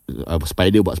mana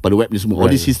spider web ni semua. All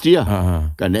this history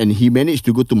lah. Kan, and he managed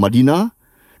to go to Madinah.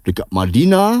 Dekat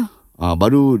Madinah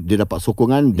baru dia dapat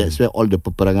sokongan. That's where all the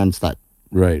peperangan start.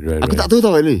 Aku tak tahu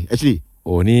actually.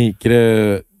 Oh, ni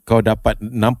kira kau dapat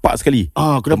nampak sekali.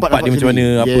 Aku nampak dia macam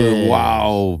mana. Apa.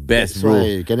 Wow, best bro.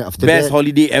 Best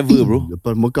holiday ever bro.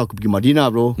 Lepas Mecca aku pergi Madinah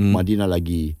bro. Madinah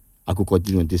lagi. Aku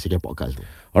continue nanti second podcast bro.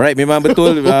 Alright, memang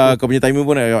betul. Kau punya timer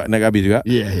pun nak habis juga.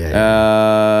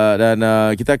 Dan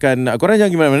kita akan, korang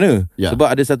jangan gimana mana. Sebab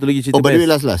ada satu lagi cerita best. By the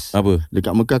way, last. Apa?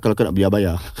 Dekat Mecca kalau kau nak beli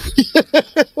abaya.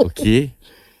 Okay.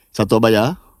 Satu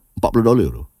abaya $40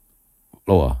 bro.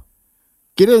 Lower.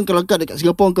 Kira kalau kau dekat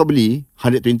Singapore kau beli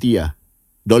 $120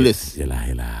 lah.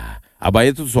 Yelah.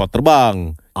 Abaya tu suara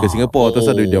terbang. ke Singapura. Terus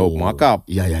ada dia markup.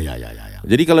 Ya.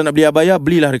 Jadi kalau nak beli abaya,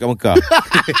 belilah dekat Mecca.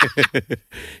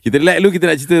 Kita relax dulu, kita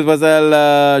nak cerita pasal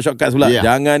shortcuts pula.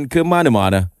 Jangan ke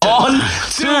mana-mana. On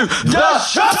to the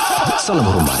shot. Salam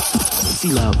hormat.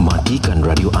 Sila matikan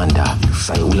radio anda.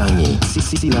 Saya ulangi,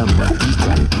 sila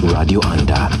matikan radio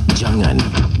anda. Jangan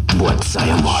buat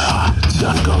saya marah.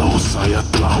 Dan kalau saya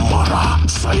telah marah,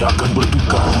 saya akan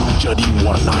bertukar menjadi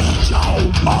warna hijau.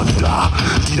 Anda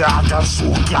tidak akan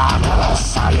suka kalau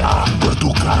saya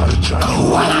bertukar jadi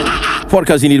warna.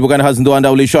 Podcast ini bukan khas untuk anda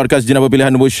oleh Shortcuts, jenama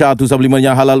pilihan nombor satu supplement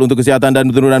yang halal untuk kesihatan dan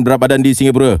penurunan berat badan di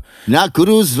Singapura. Nak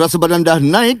kurus, rasa badan dah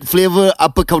naik, flavor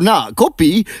apa kau nak?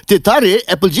 Kopi, teh tarik,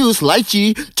 apple juice,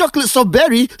 lychee, coklat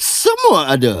strawberry,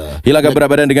 semua ada. Hilangkan berat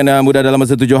badan dengan mudah dalam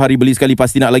masa 7 hari. Beli sekali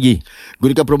pasti nak lagi.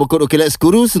 Gunakan promo kod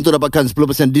OKLETSKURUS untuk dapatkan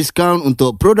 10% diskaun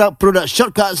untuk produk-produk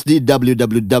Shortcuts di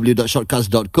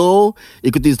www.shortcuts.co.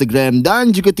 Ikuti Instagram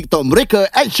dan juga TikTok mereka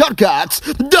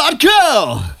 @shortcuts.co.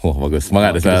 Oh, bagus.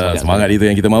 Semangat itu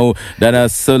yang kita mahu. Dan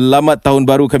selamat tahun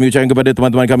baru kami ucapkan kepada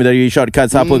teman-teman kami dari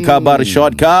Shortcuts. Apa khabar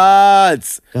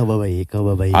Shortcuts? Khabar baik.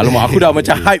 Alamak, aku dah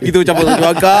macam hype gitu ucapan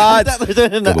Shortcuts.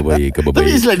 Khabar baik. Tapi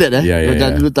it's like that Ya.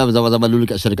 Dulu zaman-zaman dulu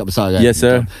kat syarikat besar kan. Yes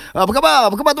sir. Apa khabar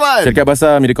tuan? Syarikat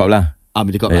besar Mediacorp lah.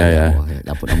 Mediacorp. Ya.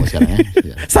 Dapat nama sekarang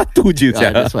Satu je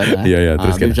siap. That's fine. Ya,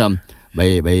 teruskan. Macam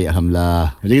baik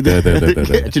Alhamdulillah. Macam gitu.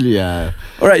 Betul. Actually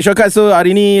Alright, Shortcuts. So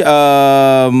hari ni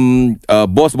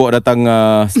bos bawa datang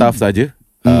staff saja.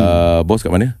 Bos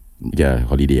kat mana? Ya,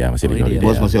 holiday masih lagi holiday.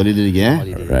 Bos masih holiday lagi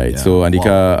Right. So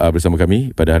Andika bersama kami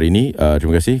pada hari ini.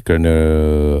 Terima kasih kerana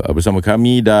bersama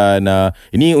kami. Dan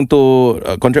ini untuk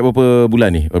kontrak berapa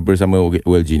bulan ni bersama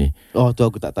OLG ni? Oh, tu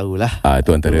aku tak tahulah.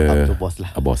 Itu antara bos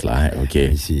lah. Bos lah.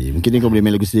 Okay. Mungkin ni kau boleh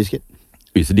main lagu sedih sikit.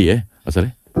 Sedih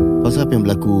Pasal Pasal apa yang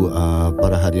berlaku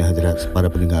para hadirin hadirat, para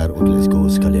pendengar OK Let's Go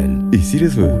sekalian.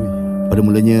 serius ke? Pada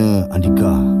mulanya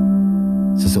Andika,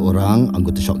 seseorang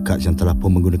anggota Shortcuts yang telah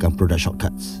pun menggunakan produk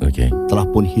Shortcuts, telah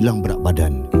pun hilang berat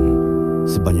badan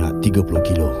sebanyak 30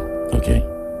 kilo.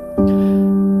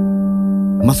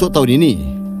 Masuk tahun ini,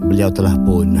 beliau telah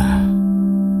pun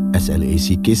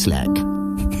SLACK slack.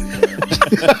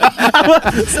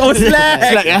 Slack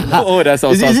dah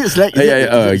Is it slack?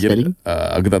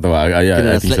 Aku tak tahu.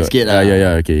 Kena slack sikit lah.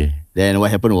 Ya, okay. Then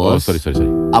what happened was, sorry.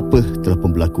 apa telah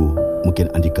pun berlaku? Mungkin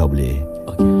Andika boleh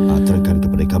terangkan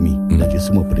kepada kami dan juga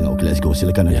semua pendengar OK Let's Go.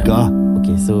 Silakan Andika.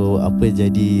 Okay, so apa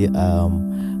jadi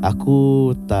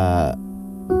aku tak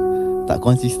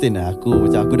konsisten lah.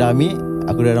 Aku dah ambil,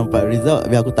 aku dah nampak result,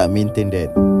 tapi aku tak maintain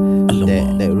that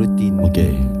routine.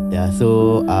 Okay.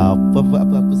 So apa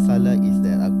aku salah is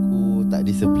that aku tak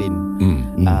disiplin.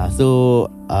 So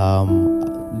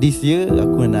this year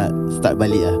aku nak start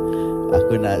balik lah.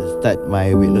 Aku nak start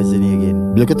my weight loss journey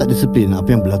again. Bila kau tak disiplin,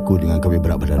 apa yang berlaku dengan kau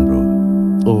berat badan bro?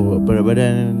 Oh, berat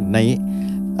badan naik.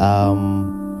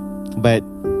 But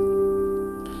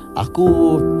aku,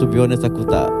 to be honest, aku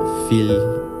tak feel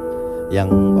yang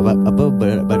apa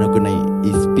berat badan aku naik.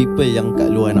 Is people yang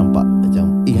kat luar nampak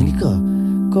macam, Andika,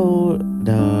 kau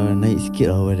dah naik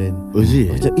sikit lah badan. Oh is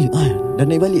it? Macam dah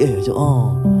naik balik macam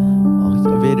habis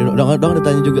orang dah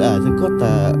tanya juga kau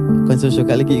tak konsum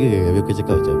shortcut lagi ke? Habis aku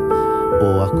cakap macam,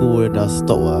 aku dah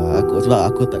stop lah. Sebab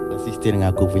aku tak konsisten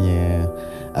dengan aku punya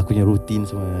rutin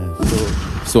semua.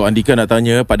 So Andika nak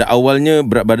tanya, pada awalnya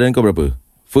berat badan kau berapa?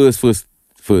 First is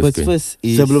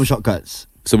sebelum Shortcuts.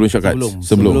 Sebelum Shortcuts.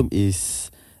 Sebelum is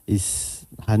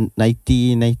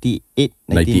 98.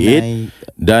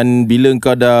 Dan bila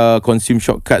kau dah consume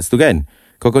Shortcuts tu kan,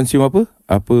 kau consume apa?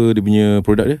 Apa dia punya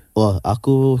produk dia?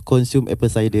 Aku consume apple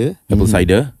cider.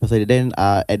 Then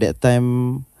at that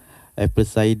time apple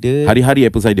cider.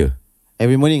 Hari-hari apple cider.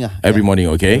 Every morning Every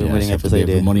morning, okay. Every morning apple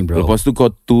cider. Every morning, bro. Lepas tu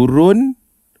kau turun.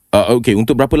 Okay,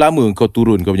 untuk berapa lama kau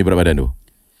turun kau punya berat badan tu?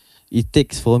 It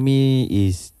takes for me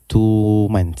is 2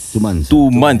 months. 2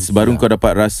 months baru kau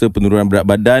dapat rasa penurunan berat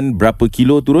badan. Berapa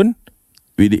kilo turun?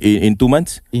 In 2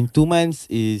 months? In 2 months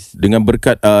is dengan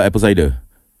berkat apple cider.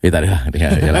 Tak ada lah.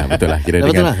 Yalah, betul lah. Kira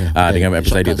dengan dengan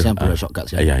apple cider tu.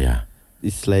 Shortcuts. Ya.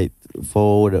 It's like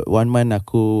for 1 month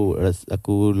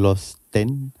aku lost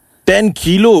 10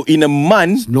 kilo in a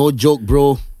month. No joke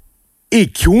bro.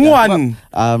 Q1.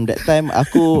 That time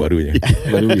aku barunya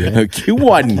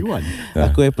Q1.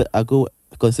 Aku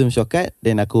consume Shortcut.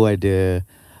 Then aku ada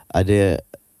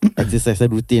exercise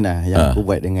routine lah yang aku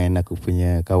buat dengan aku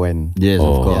punya kawan. Yes,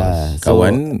 of course.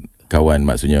 Kawan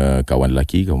maksudnya kawan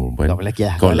lelaki, kawan perempuan.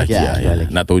 Kawan lelaki lah.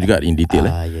 Nak tahu juga in detail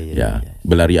ya.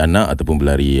 Berlari anak ataupun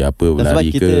berlari apa? Berlari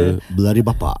ke berlari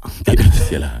bapak.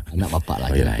 Yalah. Anak bapak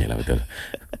lagi. Yalah betul.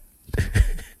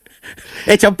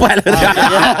 Cepat lah.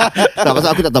 Tak, pasal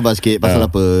aku nak tambah sikit. Pasal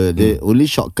apa, only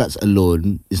shortcuts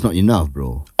alone is not enough,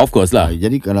 bro. Of course lah.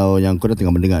 Jadi kalau yang korang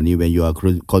tengah mendengar ni, when you are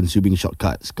consuming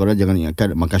shortcuts, korang jangan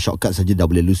ingatkan makan shortcuts saja dah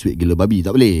boleh lose weight gila babi.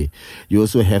 Tak boleh. You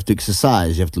also have to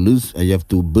exercise. You have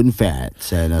to burn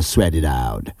fats and sweat it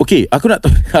out. Okay, aku nak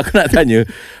tanya,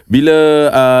 bila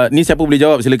ni siapa boleh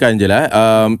jawab, silakan je lah.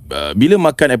 Bila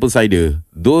makan apple cider,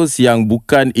 those yang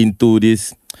bukan into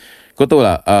this, kau tahu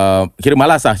lah, kira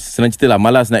malas lah, senang cerita lah,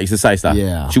 malas nak exercise lah.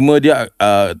 Cuma dia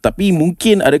tapi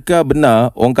mungkin adakah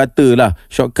benar orang kata lah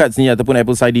shortcuts ni ataupun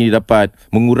apple cider ni dapat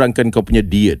mengurangkan kau punya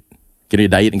diet, kira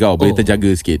diet kau boleh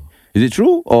terjaga sikit. Is it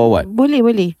true or what? Boleh.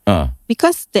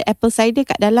 Because the apple cider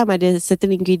kat dalam ada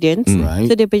certain ingredients.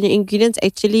 So dia punya ingredients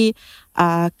actually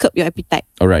curb your appetite.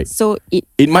 Alright. So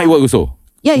it might work also.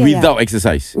 Without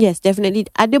exercise. Yes, definitely.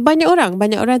 Ada banyak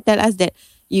orang tell us that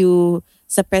you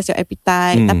suppress your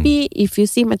appetite. Tapi if you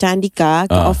see macam Andika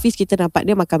kat office, kita nampak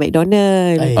dia makan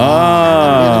McDonald's.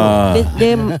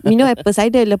 Dia minum apple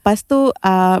cider. Lepas tu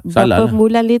berapa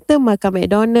bulan later makan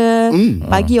McDonald's.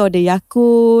 Pagi order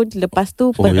Yakult. Lepas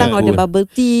tu petang order bubble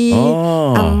tea.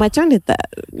 Macam mana tak?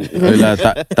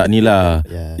 tak ni lah.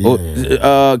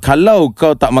 Kalau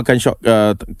kau tak makan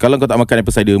kalau kau tak makan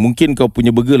apple cider, mungkin kau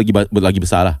punya burger lagi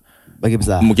besar lah. Bagi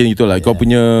besar. Mungkin itulah. Kau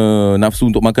punya nafsu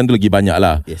untuk makan tu lagi banyak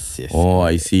lah. Yes. Oh,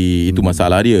 I see. Itu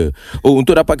masalah dia.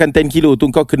 Untuk dapatkan 10 kilo tu,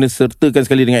 kau kena sertakan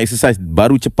sekali dengan exercise,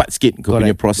 baru cepat sikit kau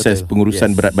punya proses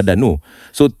pengurusan berat badan tu.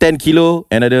 So 10 kilo,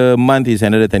 another month is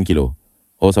another 10 kilo.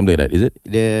 Or something like that, is it?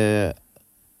 Dia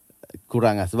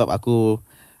kurang lah. Sebab aku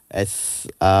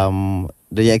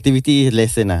the activity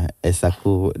lessen lah as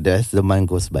the month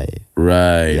goes by.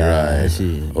 Right. I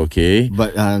see. Okay.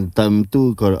 But time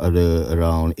tu kau ada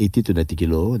around 80 to 90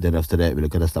 kilo. Then after that,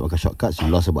 bila kau dah start makan shortcuts, you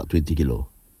lost about 20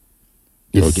 kilo.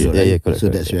 Yes. Okay, Yeah, correct.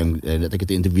 So that's when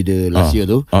kita interview dia last year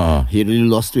tu, he really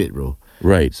lost weight, bro.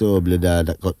 Right. So bila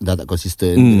dah tak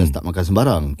konsisten, dia dah start makan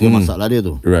sembarang. Itu masalah dia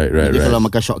tu. Right. Jadi kalau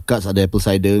makan shortcuts, ada apple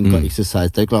cider, kau exercise.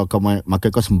 Tapi kalau kau makan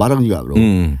kau sembarang juga, bro,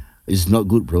 it's not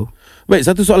good, bro. Baik,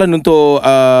 satu soalan untuk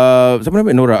siapa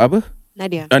nama? Nora apa?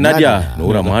 Nadia.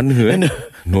 Nora mana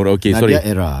Nora, okay, sorry.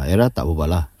 Nadia Era tak berubah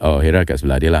lah. Oh, Hera kat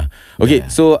sebelah dia lah. Okay,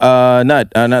 so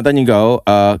nak tanya kau,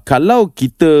 kalau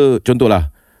kita, contohlah,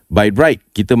 by right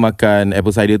kita makan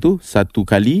apple cider tu satu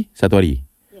kali satu hari.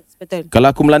 Yes, betul. Kalau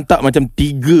aku melantak macam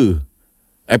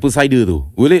 3 apple cider tu,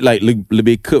 will it like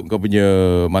lebih curb kau punya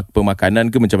pemakanan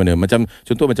ke macam mana? Macam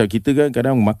contoh macam kita kan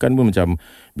kadang makan pun macam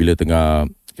bila tengah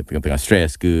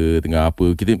stress ke, tengah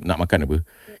apa, kita nak makan apa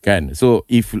kan. So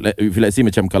if let's say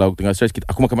macam kalau tengah stress,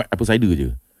 aku makan apple cider je.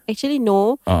 Actually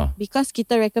no, because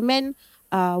kita recommend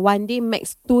one day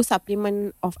max 2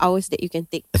 supplement of hours that you can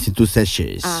take. As in 2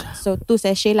 sachets. So 2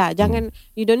 sachet lah. Jangan,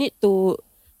 you don't need to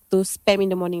spam in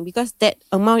the morning, because that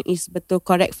amount is betul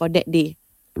correct for that day.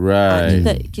 Right.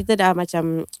 Kita dah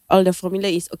macam all the formula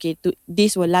is okay.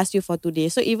 This will last you for 2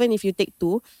 days. So even if you take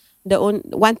 2, the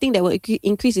one thing that will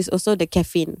increase is also the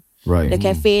caffeine. Right. The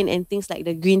caffeine and things like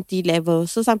the green tea level.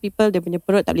 So some people dia punya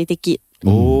perut tak boleh take it.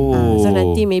 So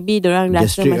nanti maybe diorang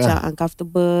rasa macam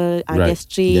uncomfortable,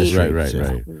 gastric.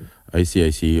 Right. I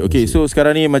see. Okay, so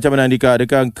sekarang ni macam mana Andika?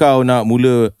 Adakah kau nak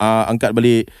mula angkat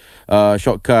balik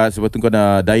shortcut, sebab tu kau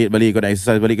nak diet balik, kau nak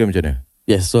exercise balik ke macam mana?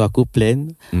 Yes, so aku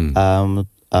plan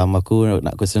aku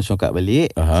nak constant shortcut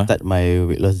balik, start my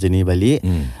weight loss journey balik.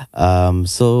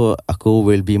 So aku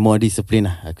will be more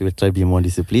disciplined lah. Aku will try be more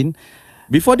disciplined.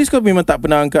 Before this kau memang tak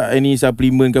pernah angkat any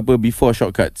supplement ke apa before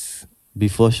shortcuts?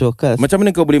 Before shortcuts, Macam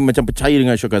mana kau boleh macam percaya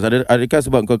dengan shortcuts? Adakah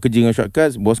sebab kau kerja dengan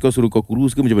shortcuts, bos kau suruh kau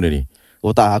kurus ke macam mana ni?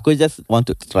 Oh tak, aku just want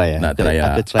to try lah. Nak try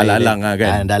lah. Aku try Alang-alang lah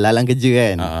kan? Dah lalang kerja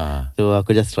kan. So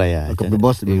aku just try lah. Kau punya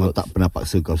bos memang tak pernah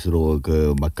paksa kau suruh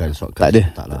ke makan shortcut?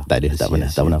 Tak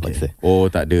pernah paksa. Oh,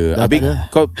 tak ada. Habis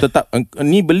kau tetap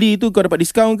ni beli tu kau dapat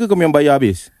diskaun ke kau memang bayar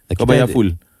habis? Kau bayar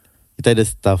full? Kita ada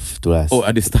staff tu lah. Oh,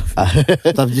 ada staff.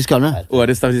 Staff discount lah. Oh,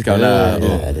 ada staff discount lah.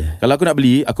 Ada. Kalau aku nak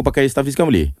beli, aku pakai staff discount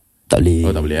boleh? Tak boleh.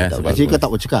 Oh, tak boleh sebab Actually kau tak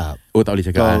boleh cakap. Oh, tak boleh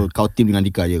cakap. Kau team dengan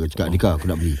Dika je. Kau cakap Dika aku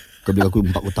nak beli. Kau beli aku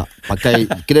 4 kotak. Pakai,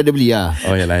 kira dia beli lah.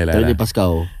 Oh, yalah. Tapi dia pas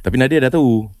kau. Tapi Nadia dah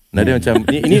tahu. Nadia macam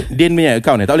ini Din punya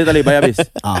account Tak boleh bayar habis.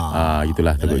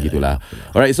 Gitulah.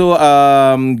 Alright, so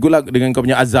good luck dengan kau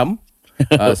punya azam.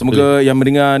 Semoga yang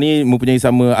mendengar ni mempunyai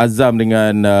sama azam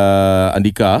dengan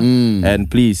Andika. And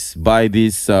please buy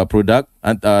this product,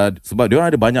 sebab diorang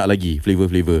ada banyak lagi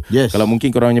flavor-flavor. Kalau mungkin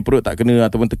korangnya perut tak kena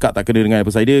ataupun tekak tak kena dengan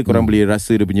apple cider, korang boleh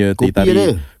rasa dia punya teh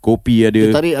tarik. Kopi ada.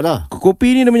 Teh tarik ada.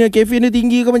 Kopi ni dia punya caffeine dia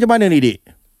tinggi ke macam mana ni, Dik?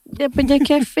 Dia punya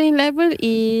caffeine level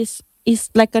is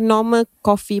like a normal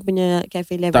coffee punya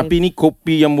caffeine level. Tapi ni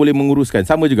kopi yang boleh menguruskan.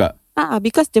 Sama juga.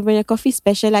 Because dia punya coffee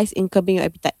specialised in curbing your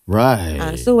appetite.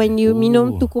 Right. So when you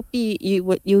minum tu kopi,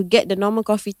 you get the normal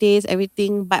coffee taste,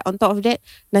 everything. But on top of that,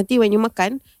 nanti when you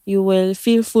makan, you will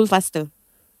feel full faster.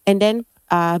 And then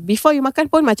before you makan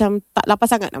pun macam tak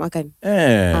lapar sangat nak makan.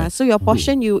 So your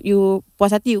portion you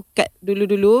puas hati you cut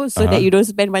dulu so that you don't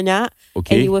spend banyak,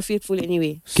 and you will feel full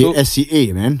anyway. So,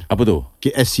 KSCA man. Apa tu?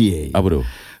 KSCA. Apa tu?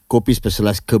 Kopi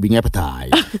specialized curbing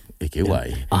appetite.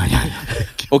 KY. Ya.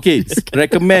 Okay,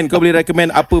 kau boleh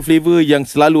recommend apa flavor yang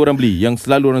selalu orang beli, yang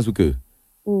selalu orang suka?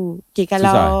 Okay,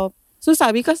 kalau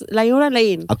susah because lain orang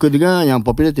lain. Aku dengar yang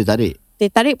popular teh tarik.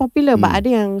 Teh tarik popular, but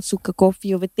ada yang suka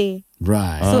coffee over teh.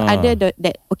 Right. So ada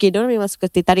diorang memang suka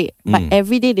teh tarik, but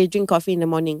every day they drink coffee in the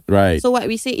morning. Right. So what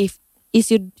we say,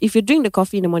 if you drink the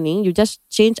coffee in the morning, you just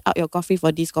change out your coffee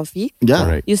for this coffee. Yeah.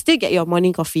 Alright. You still get your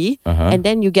morning coffee, and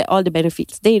then you get all the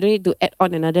benefits. Then you don't need to add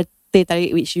on another teh tarik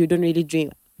which you don't really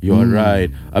drink. You're right.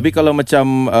 Habis kalau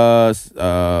macam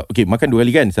okay, makan 2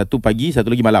 kali kan? Satu pagi, satu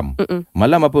lagi malam.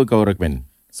 Malam apa kau recommend?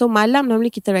 So malam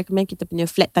normally kita recommend kita punya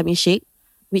flat tummy shake,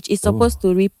 which is supposed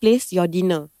to replace your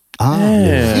dinner.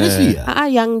 Seriously?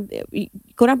 Yang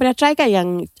korang pernah try kan yang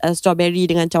strawberry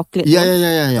dengan coklat? Ya.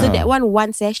 So that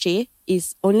one sachet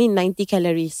is only 90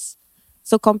 calories.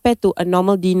 So compared to a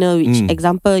normal dinner, which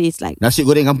example is like nasi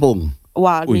goreng kampung.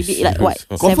 Wow, maybe like what,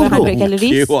 Confirm 700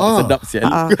 calories. Sedap sial.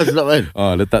 Sedap kan?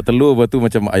 Letak telur, lepas tu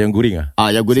macam ayam goreng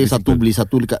ayam goreng satu, beli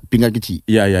satu dekat pinggan kecil.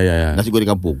 Ya. Nasi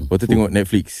goreng kampung. Lepas tu tengok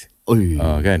Netflix.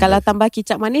 Kan? Kalau tambah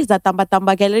kicap manis, dah tambah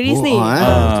calories ni.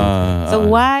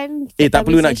 So one tak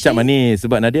perlu nak kicap manis,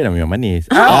 sebab Nadia dah memang manis.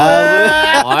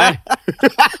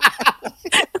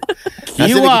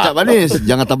 Nasi ada kicap manis,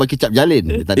 jangan tambah kicap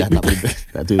jalin. Tak boleh.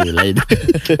 Tak tu lain.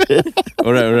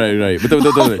 Alright. Betul.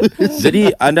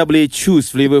 Jadi anda boleh choose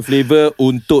flavor-flavor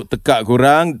untuk tekak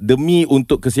korang, demi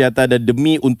untuk kesihatan dan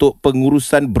demi untuk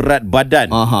pengurusan berat badan.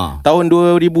 Tahun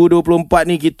 2024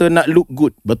 ni kita nak look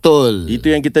good. Betul.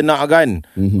 Itu yang kita nak kan.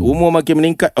 Umur makin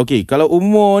meningkat. Okay, kalau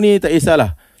umur ni tak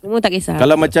kisahlah. Umur tak kisah.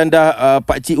 Kalau macam dah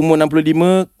pakcik umur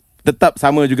 65, tetap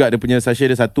sama juga dia punya sachet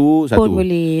dia satu. Pun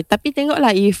boleh. Tapi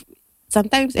tengoklah, if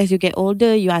sometimes as you get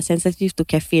older, you are sensitive to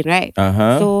caffeine, right?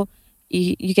 So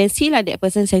you can see lah that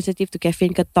person sensitive to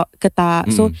caffeine ke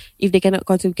tak. So if they cannot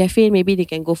consume caffeine, maybe they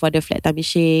can go for the flat tummy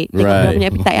shake. Tengok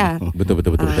punya appetite lah.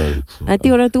 Betul.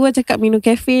 Nanti orang tua cakap minum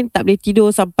caffeine tak boleh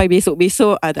tidur sampai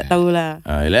besok-besok. Tak tahulah.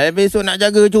 Besok nak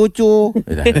jaga cucu.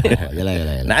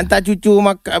 Yalah. Nak hantar cucu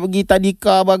makan pergi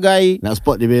tadika bagai. Nak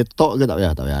spot dia punya talk ke tak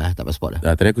payah? Tak payah spot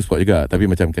lah. Tadi aku spot juga, tapi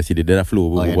macam kasih dia dah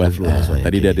flow berbual.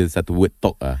 Tadi dia ada satu word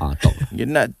talk talk. Dia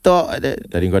nak talk.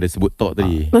 Tadi kau ada sebut talk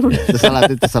tadi.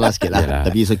 Tersalah sikit lah.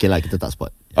 Tapi it's okay lah, kita tak spot.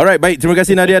 Alright, baik. Terima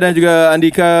kasih Nadia dan juga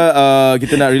Andika.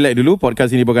 Kita nak relax dulu. Podcast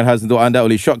ini bukan khas untuk anda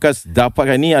oleh Shortcuts.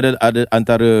 Dapatkan ni ada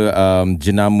antara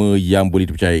jenama yang boleh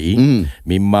dipercayai.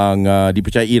 Memang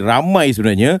dipercayai ramai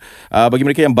sebenarnya. Bagi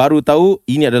mereka yang baru tahu,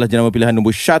 ini adalah jenama pilihan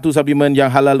nombor 1 suplemen yang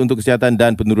halal untuk kesihatan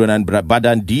dan penurunan berat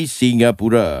badan di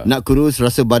Singapura. Nak kurus,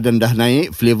 rasa badan dah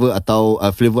naik, flavor atau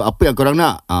flavor apa yang korang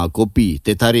nak? Kopi,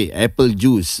 teh tarik, apple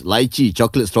juice, lychee,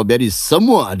 coklat, strawberry,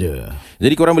 semua ada.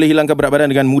 Jadi korang boleh hilangkan berat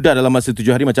badan dengan mudah dalam masa 7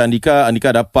 hari macam Andika.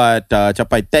 Andika dapat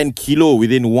capai 10 kilo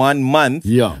within 1 month,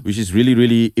 which is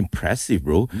really impressive,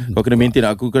 bro. Kau kena maintain.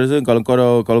 Aku rasa kalau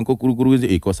kau kuru-kuru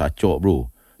kau sacok, bro.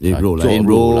 Lain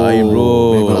bro.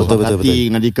 Kau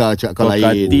cutting Andika cakap kau lain.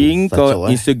 Cutting kau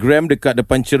Instagram dekat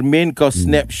depan cermin, kau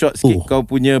snapshot sikit kau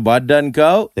punya badan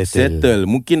kau, settle.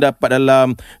 Mungkin dapat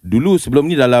dalam dulu sebelum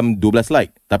ni dalam 12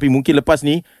 like, tapi mungkin lepas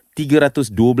ni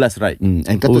 312 right.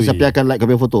 And kata siapa akan like kau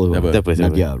punya foto?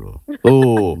 Nadia, bro.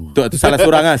 Tu salah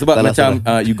seorang lah. Sebab salah macam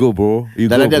you go bro.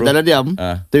 Dalam diam.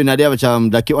 Tapi Nadia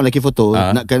macam dah keep on like foto,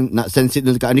 nak send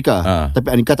signal dekat Andika. Tapi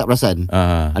Andika tak perasan.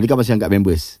 Andika masih anggap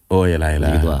members.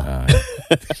 Yalah. Gitu lah.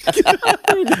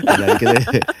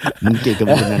 Mungkin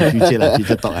kemungkinan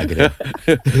future talk lah kira.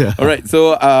 Alright,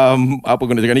 so apa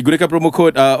aku nak cakap ni, gunakan promo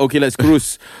code OK Let's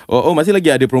Cruise. Masih lagi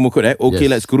ada promo code OK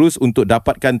Let's Cruise untuk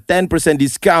dapatkan 10%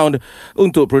 discount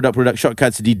untuk produk-produk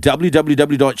Shortcuts di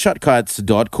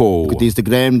www.shortcuts.co. Ikuti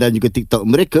Instagram dan juga TikTok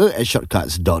mereka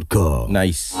 @shortcuts.co.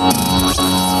 Nice.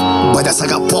 Banyak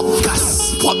sangat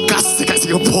podcast dekat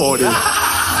Singapura ni.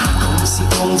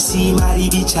 Kongsi, mari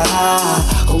bicara.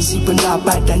 Kongsi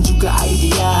pendapat dan juga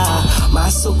idea.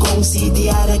 Masuk kongsi,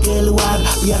 tiada keluar.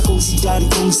 Biar kongsi dari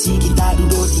kongsi, kita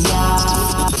duduk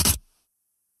diam.